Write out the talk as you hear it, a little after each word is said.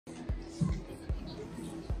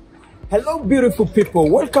Hello beautiful people,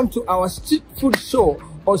 welcome to our street food show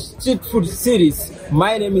or street food series.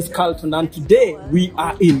 My name is Carlton and today we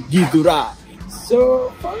are in Githurai.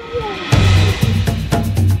 So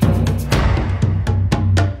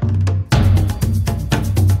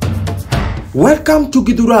welcome to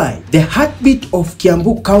Githurai, the heartbeat of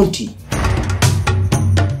Kiambu County.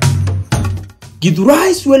 Githurai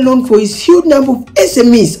is well known for its huge number of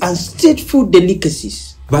SMEs and street food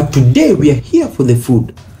delicacies. But today we are here for the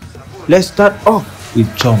food. Let's start off with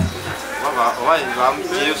chom.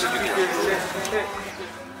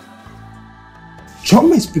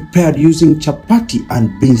 Chom is prepared using chapati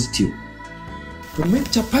and bean stew. To make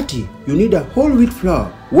chapati, you need a whole wheat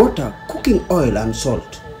flour, water, cooking oil and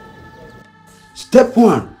salt. Step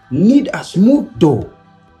 1. Knead a smooth dough.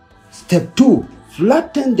 Step 2.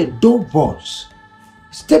 Flatten the dough balls.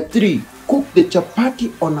 Step 3. Cook the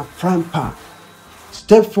chapati on a frying pan.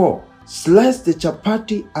 Step 4. Slice the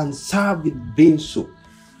chapati and serve with bean soup.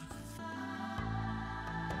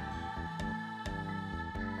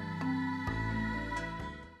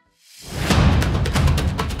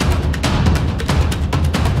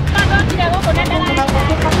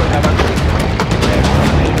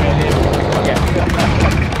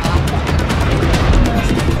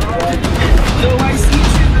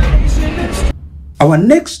 Our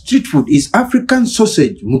next street food is African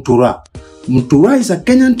sausage, mutura. Mutura is a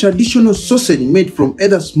Kenyan traditional sausage made from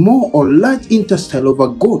either small or large intestine of a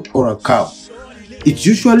goat or a cow. It's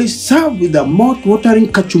usually served with a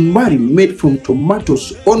mouth-watering kachumbari made from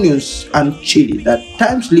tomatoes, onions, and chili that at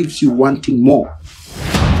times leaves you wanting more.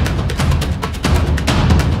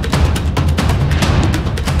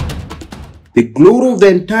 The glory of the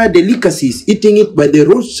entire delicacy is eating it by the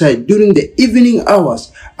roadside during the evening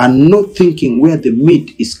hours and not thinking where the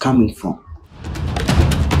meat is coming from.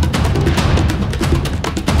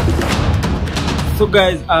 So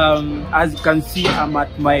guys, as you can see, I'm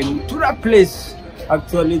at my mutura place.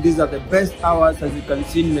 Actually, these are the best hours. As you can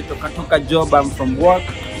see, nimetoka job, I'm from work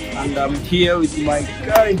and I'm here with my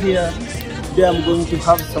guy here. Today I'm going to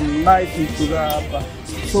have some nice mutura.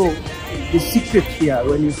 So the secret here,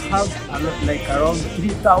 when you have a lot, like around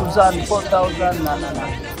 3,000,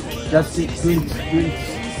 4,000, just drinks.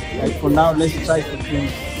 Like for now, let's try for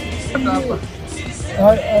drinks.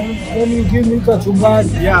 Then you give me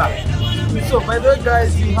kachumbari. Yeah. So by the way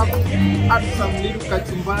guys, you have to add some little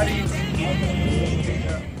kachumbari.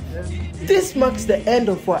 This marks the end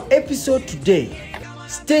of our episode today.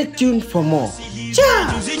 Stay tuned for more.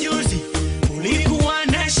 Ciao!